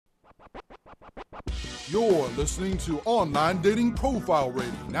You're listening to Online Dating Profile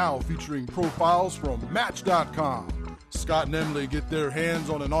Rating, now featuring profiles from Match.com. Scott and Emily get their hands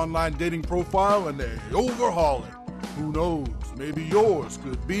on an online dating profile and they overhaul it. Who knows, maybe yours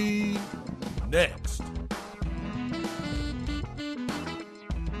could be next.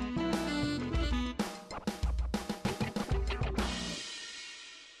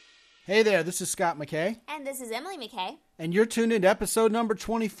 Hey there, this is Scott McKay. And this is Emily McKay. And you're tuned in to episode number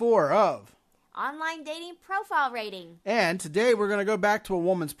 24 of Online Dating Profile Rating. And today we're going to go back to a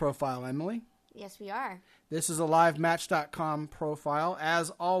woman's profile, Emily. Yes, we are. This is a live Match.com profile,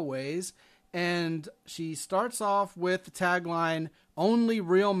 as always. And she starts off with the tagline, "Only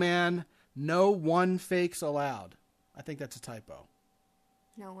real man, no one fakes allowed." I think that's a typo.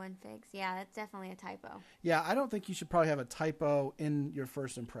 No one fakes. Yeah, that's definitely a typo. Yeah, I don't think you should probably have a typo in your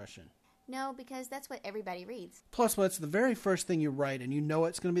first impression. No, because that's what everybody reads. Plus, when it's the very first thing you write and you know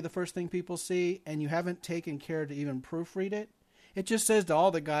it's going to be the first thing people see and you haven't taken care to even proofread it, it just says to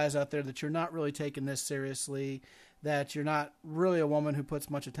all the guys out there that you're not really taking this seriously, that you're not really a woman who puts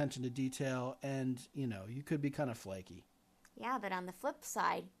much attention to detail, and, you know, you could be kind of flaky. Yeah, but on the flip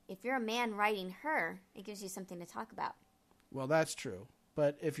side, if you're a man writing her, it gives you something to talk about. Well, that's true.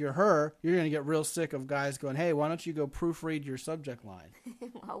 But if you're her, you're going to get real sick of guys going, "Hey, why don't you go proofread your subject line?"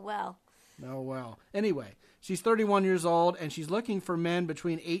 Well. Oh, well. Anyway, she's 31 years old, and she's looking for men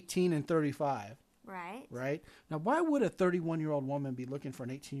between 18 and 35. Right. Right? Now, why would a 31-year-old woman be looking for an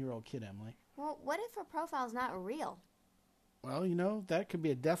 18-year-old kid, Emily? Well, what if her profile's not real? Well, you know, that could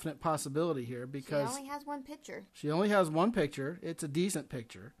be a definite possibility here because she only has one picture. She only has one picture. It's a decent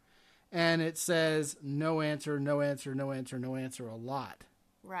picture. And it says no answer, no answer, no answer, no answer a lot.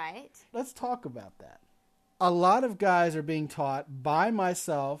 Right. Let's talk about that. A lot of guys are being taught by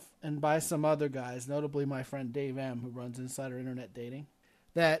myself and by some other guys, notably my friend Dave M., who runs Insider Internet Dating,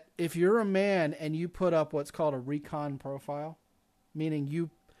 that if you're a man and you put up what's called a recon profile, meaning you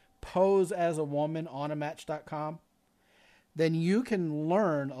pose as a woman on a Match.com, then you can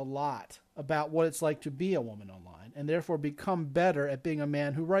learn a lot about what it's like to be a woman online and therefore become better at being a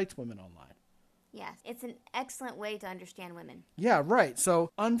man who writes women online. Yes, it's an excellent way to understand women. Yeah, right.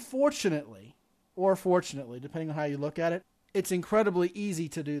 So unfortunately, or fortunately, depending on how you look at it, it's incredibly easy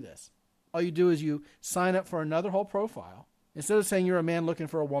to do this. All you do is you sign up for another whole profile. Instead of saying you're a man looking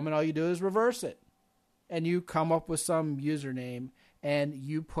for a woman, all you do is reverse it. And you come up with some username and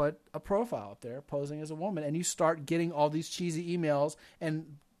you put a profile up there posing as a woman, and you start getting all these cheesy emails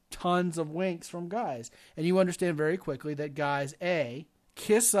and tons of winks from guys. And you understand very quickly that guys, A,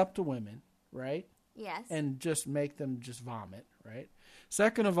 kiss up to women, right? Yes. And just make them just vomit, right?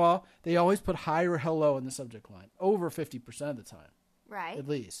 Second of all, they always put hi or hello in the subject line, over 50% of the time. Right. At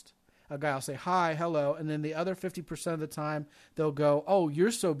least. A guy will say hi, hello, and then the other 50% of the time they'll go, "Oh,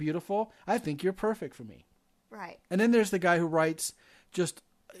 you're so beautiful. I think you're perfect for me." Right. And then there's the guy who writes just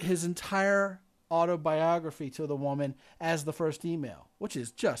his entire autobiography to the woman as the first email, which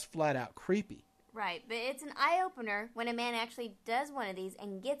is just flat out creepy. Right, but it's an eye-opener when a man actually does one of these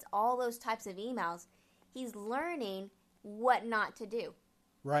and gets all those types of emails. He's learning what not to do.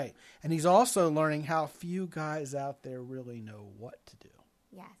 Right. And he's also learning how few guys out there really know what to do.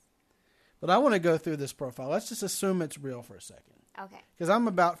 Yes. But I want to go through this profile. Let's just assume it's real for a second. Okay. Because I'm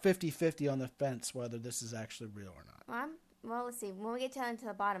about 50-50 on the fence whether this is actually real or not. Well, let's see. When we get down to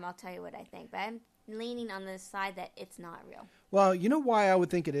the bottom, I'll tell you what I think. But I'm leaning on the side that it's not real. Well, you know why I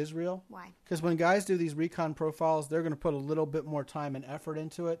would think it is real? Why? Because when guys do these recon profiles, they're going to put a little bit more time and effort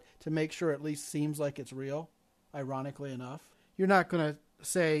into it to make sure it at least seems like it's real, ironically enough. You're not going to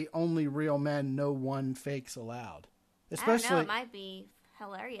say only real men, no one fakes allowed. Especially, I don't know. It might be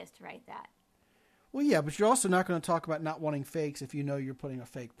hilarious to write that. Well, yeah, but you're also not going to talk about not wanting fakes if you know you're putting a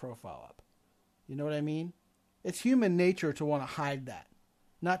fake profile up. You know what I mean? It's human nature to want to hide that,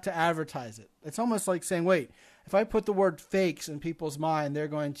 not to advertise it. It's almost like saying, wait, if I put the word fakes in people's mind, they're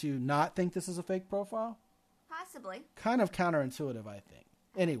going to not think this is a fake profile? Possibly. Kind of counterintuitive, I think.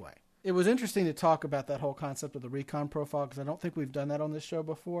 Anyway, it was interesting to talk about that whole concept of the recon profile because I don't think we've done that on this show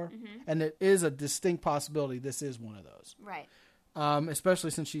before. Mm-hmm. And it is a distinct possibility this is one of those. Right.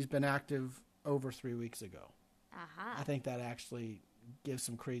 Especially since she's been active over 3 weeks ago. Uh-huh. I think that actually gives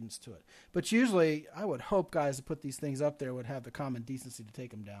some credence to it. But usually, I would hope guys that put these things up there would have the common decency to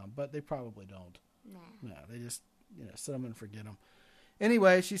take them down, but they probably don't. Nah. No, they just, set them and forget them.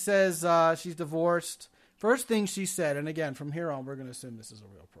 Anyway, she says she's divorced. First thing she said, and again, from here on, we're going to assume this is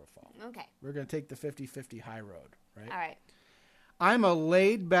a real profile. Okay. We're going to take the 50-50 high road, right? All right. I'm a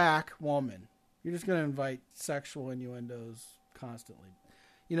laid-back woman. You're just going to invite sexual innuendos constantly.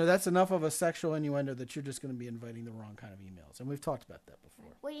 that's enough of a sexual innuendo that you're just going to be inviting the wrong kind of emails. And we've talked about that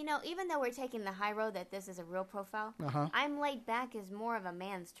before. Well, even though we're taking the high road that this is a real profile, I'm laid back is more of a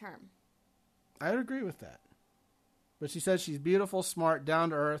man's term. I would agree with that. But she says she's beautiful, smart,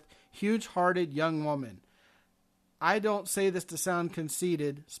 down-to-earth, huge-hearted young woman. I don't say this to sound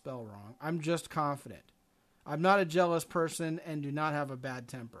conceited, spell wrong. I'm just confident. I'm not a jealous person and do not have a bad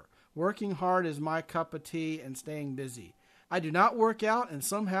temper. Working hard is my cup of tea and staying busy. I do not work out and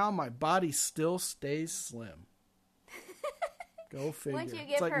somehow my body still stays slim. Go figure.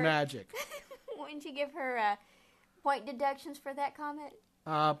 It's like magic. Wouldn't you give her point deductions for that comment?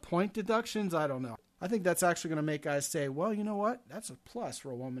 Point deductions? I don't know. I think that's actually going to make guys say, well, you know what? That's a plus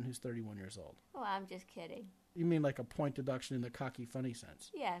for a woman who's 31 years old. Well, I'm just kidding. You mean like a point deduction in the cocky, funny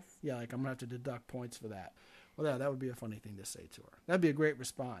sense? Yes. Yeah, like I'm going to have to deduct points for that. Well, yeah, that would be a funny thing to say to her. That'd be a great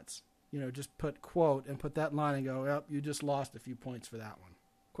response. Just put quote and put that line and go, well, you just lost a few points for that one.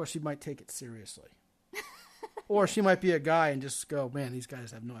 Of course, she might take it seriously. Or she might be a guy and just go, man, these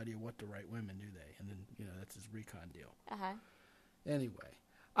guys have no idea what to write women, do they? And then, that's his recon deal. Uh-huh. Anyway,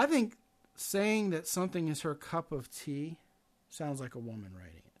 I think saying that something is her cup of tea sounds like a woman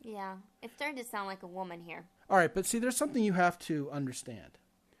writing it. Yeah, it's starting to sound like a woman here. All right, but see, there's something you have to understand.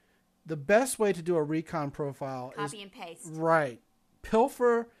 The best way to do a recon profile is... Copy and paste. Right.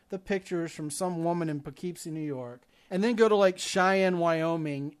 Pilfer the pictures from some woman in Poughkeepsie, New York, and then go to like Cheyenne,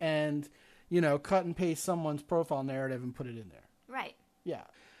 Wyoming, and, cut and paste someone's profile narrative and put it in there. Right. Yeah.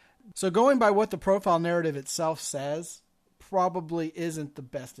 So going by what the profile narrative itself says probably isn't the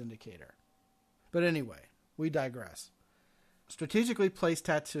best indicator. But anyway, we digress. Strategically placed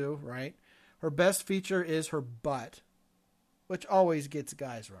tattoo, right? Her best feature is her butt, which always gets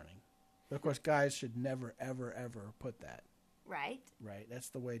guys running. But of course, guys should never, ever, ever put that. Right. Right. That's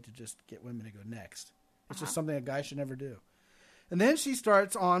the way to just get women to go next. It's just something a guy should never do. And then she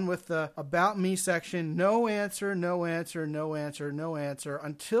starts on with the About Me section. No answer, no answer, no answer, no answer.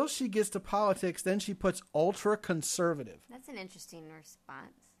 Until she gets to politics, then she puts ultra conservative. That's an interesting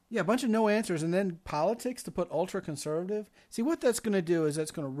response. Yeah, a bunch of no answers. And then politics to put ultra conservative. See, what that's going to do is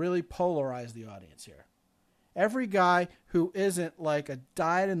that's going to really polarize the audience here. Every guy who isn't like a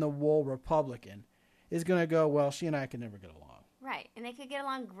dyed-in-the-wool Republican is going to go, well, she and I can never get along. Right, and they could get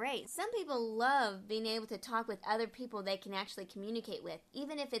along great. Some people love being able to talk with other people they can actually communicate with,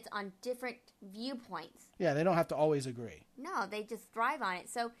 even if it's on different viewpoints. Yeah, they don't have to always agree. No, they just thrive on it.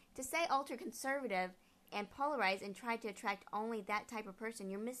 So to say ultra-conservative and polarize and try to attract only that type of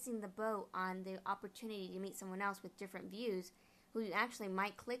person, you're missing the boat on the opportunity to meet someone else with different views who you actually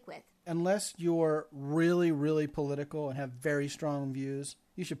might click with. Unless you're really, really political and have very strong views,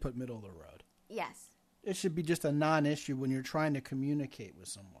 you should put middle of the road. Yes. It should be just a non-issue when you're trying to communicate with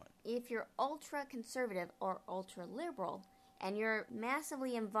someone. If you're ultra-conservative or ultra-liberal and you're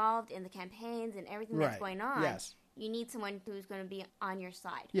massively involved in the campaigns and everything that's going on, yes, you need someone who's going to be on your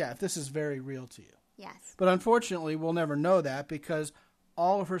side. Yeah, if this is very real to you. Yes. But unfortunately, we'll never know that because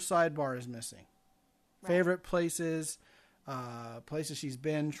all of her sidebar is missing. Right. Favorite places, places she's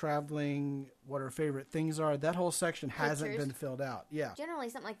been, traveling, what her favorite things are. That whole section hasn't been filled out. Yeah. Generally,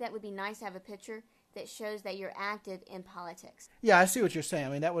 something like that would be nice to have a picture that shows that you're active in politics. Yeah, I see what you're saying. I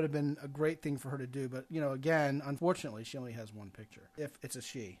mean, that would have been a great thing for her to do. But, again, unfortunately, she only has one picture, if it's a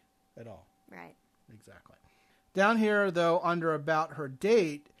she at all. Right. Exactly. Down here, though, under About Her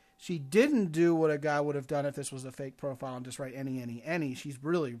Date, she didn't do what a guy would have done if this was a fake profile and just write any. She's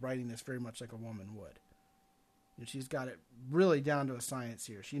really writing this very much like a woman would. And she's got it really down to a science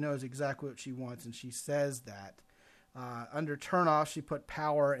here. She knows exactly what she wants, and she says that. Under turnoff, she put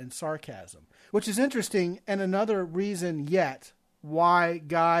power and sarcasm, which is interesting, and another reason yet why,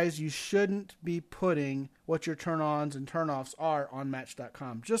 guys, you shouldn't be putting what your turn-ons and turn-offs are on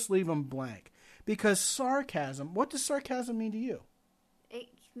Match.com. Just leave them blank. Because sarcasm, what does sarcasm mean to you? It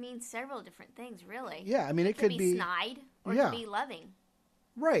means several different things, really. Yeah, I mean, it could be snide, or it could be loving.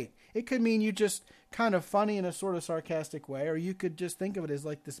 Right. It could mean you just kind of funny in a sort of sarcastic way, or you could just think of it as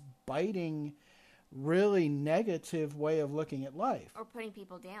like this biting, really negative way of looking at life. Or putting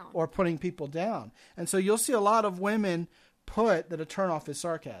people down. And so you'll see a lot of women put that a turnoff is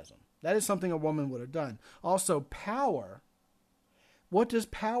sarcasm. That is something a woman would have done. Also, power. What does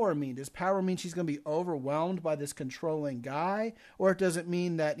power mean? Does power mean she's going to be overwhelmed by this controlling guy? Or does it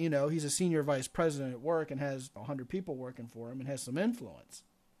mean that, he's a senior vice president at work and has 100 people working for him and has some influence?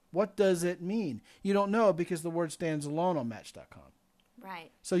 What does it mean? You don't know because the word stands alone on Match.com.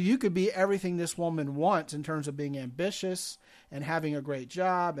 Right. So you could be everything this woman wants in terms of being ambitious and having a great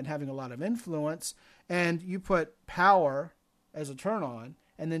job and having a lot of influence, and you put power as a turn on,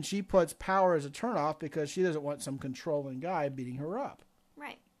 and then she puts power as a turn off because she doesn't want some controlling guy beating her up.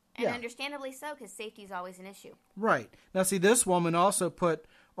 Right. And understandably so, because safety is always an issue. Right. Now, see, this woman also put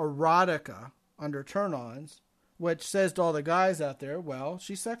erotica under turn-ons, which says to all the guys out there, well,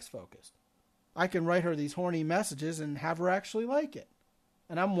 she's sex-focused. I can write her these horny messages and have her actually like it.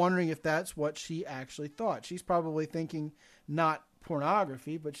 And I'm wondering if that's what she actually thought. She's probably thinking not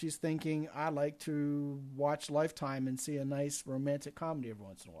pornography, but she's thinking, I like to watch Lifetime and see a nice romantic comedy every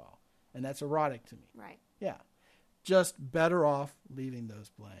once in a while. And that's erotic to me. Right. Yeah. Just better off leaving those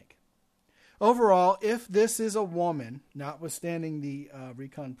blank. Overall, if this is a woman, notwithstanding the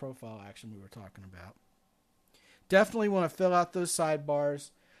recon profile action we were talking about, definitely want to fill out those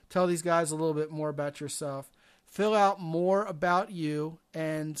sidebars, tell these guys a little bit more about yourself, fill out more about you,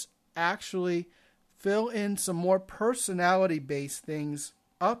 and actually fill in some more personality-based things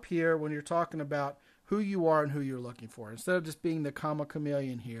up here when you're talking about who you are and who you're looking for. Instead of just being the comma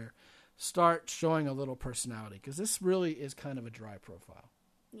chameleon here, start showing a little personality, because this really is kind of a dry profile.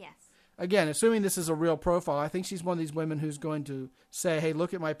 Yes. Again, assuming this is a real profile, I think she's one of these women who's going to say, hey,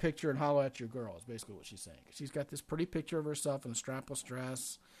 look at my picture and holler at your girl, is basically what she's saying. She's got this pretty picture of herself in a strapless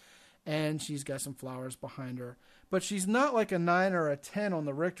dress, and she's got some flowers behind her. But she's not like a 9 or a 10 on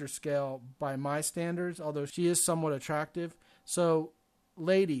the Richter scale by my standards, although she is somewhat attractive. So,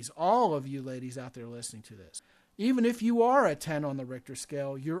 ladies, all of you ladies out there listening to this, even if you are a 10 on the Richter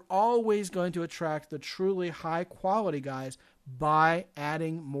scale, you're always going to attract the truly high-quality guys by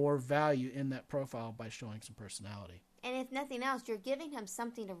adding more value in that profile by showing some personality. And if nothing else, you're giving him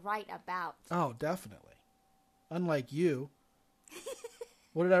something to write about. Oh, definitely. Unlike you.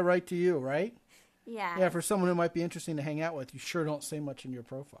 What did I write to you, right? Yeah. Yeah, for someone who might be interesting to hang out with, you sure don't say much in your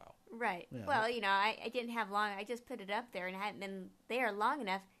profile. Right. Yeah. Well, I didn't have long. I just put it up there, and I hadn't been there long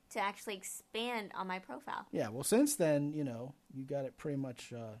enough to actually expand on my profile. Yeah, well, since then, you got it pretty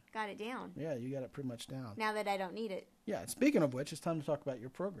much... got it down. Yeah, you got it pretty much down. Now that I don't need it. Yeah, and speaking of which, it's time to talk about your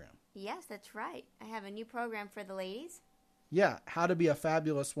program. Yes, that's right. I have a new program for the ladies. Yeah, how to be a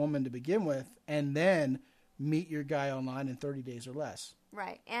fabulous woman to begin with, and then meet your guy online in 30 days or less.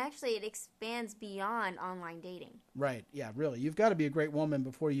 Right. And actually, it expands beyond online dating. Right. Yeah, really. You've got to be a great woman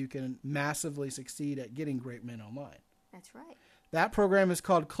before you can massively succeed at getting great men online. That's right. That program is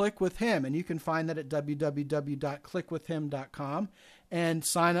called Click With Him, and you can find that at www.clickwithhim.com and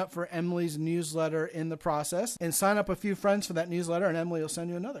sign up for Emily's newsletter in the process. And sign up a few friends for that newsletter, and Emily will send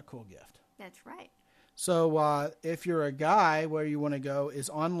you another cool gift. That's right. So if you're a guy, where you want to go is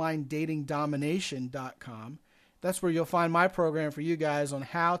onlinedatingdomination.com. That's where you'll find my program for you guys on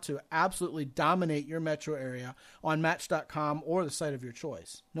how to absolutely dominate your metro area on Match.com or the site of your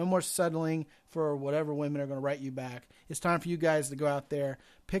choice. No more settling for whatever women are going to write you back. It's time for you guys to go out there,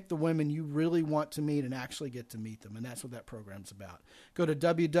 pick the women you really want to meet, and actually get to meet them. And that's what that program's about. Go to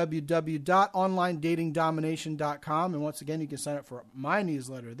www.onlinedatingdomination.com. And once again, you can sign up for my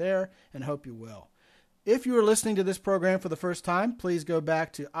newsletter there, and hope you will. If you are listening to this program for the first time, please go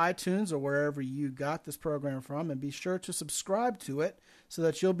back to iTunes or wherever you got this program from and be sure to subscribe to it so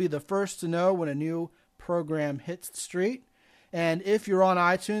that you'll be the first to know when a new program hits the street. And if you're on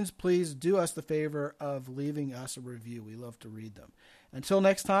iTunes, please do us the favor of leaving us a review. We love to read them. Until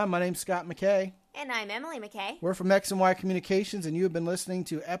next time, my name's Scott McKay. And I'm Emily McKay. We're from X and Y Communications, and you have been listening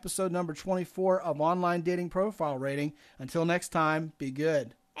to episode number 24 of Online Dating Profile Rating. Until next time, be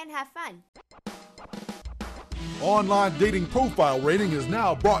good. And have fun. Online Dating Profile Rating is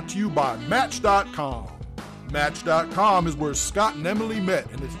now brought to you by Match.com. Match.com is where Scott and Emily met,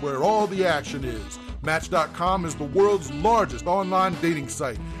 and it's where all the action is. Match.com is the world's largest online dating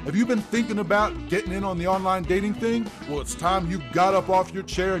site. Have you been thinking about getting in on the online dating thing? Well, it's time you got up off your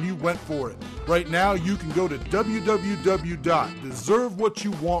chair and you went for it. Right now, you can go to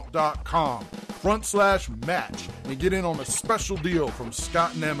www.deservewhatyouvant.com/match and get in on a special deal from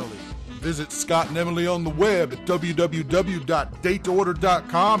Scott and Emily. Visit Scott and Emily on the web at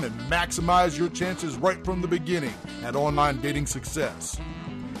www.dateorder.com and maximize your chances right from the beginning at online dating success.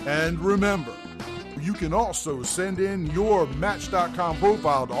 And remember, you can also send in your Match.com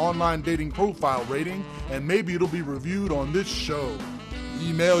profile to Online Dating Profile Rating, and maybe it'll be reviewed on this show.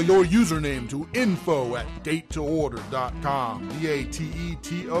 Email your username to info@datetoorder.com,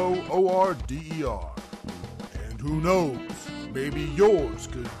 DATETOORDER. And who knows? Maybe yours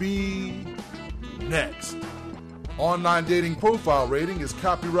could be next. Online Dating Profile Rating is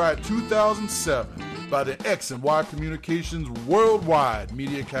copyright 2007 by the X and Y Communications Worldwide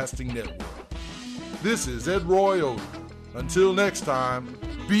Media Casting Network. This is Ed Roy Odom. Until next time,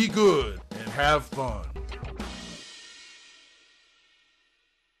 be good and have fun.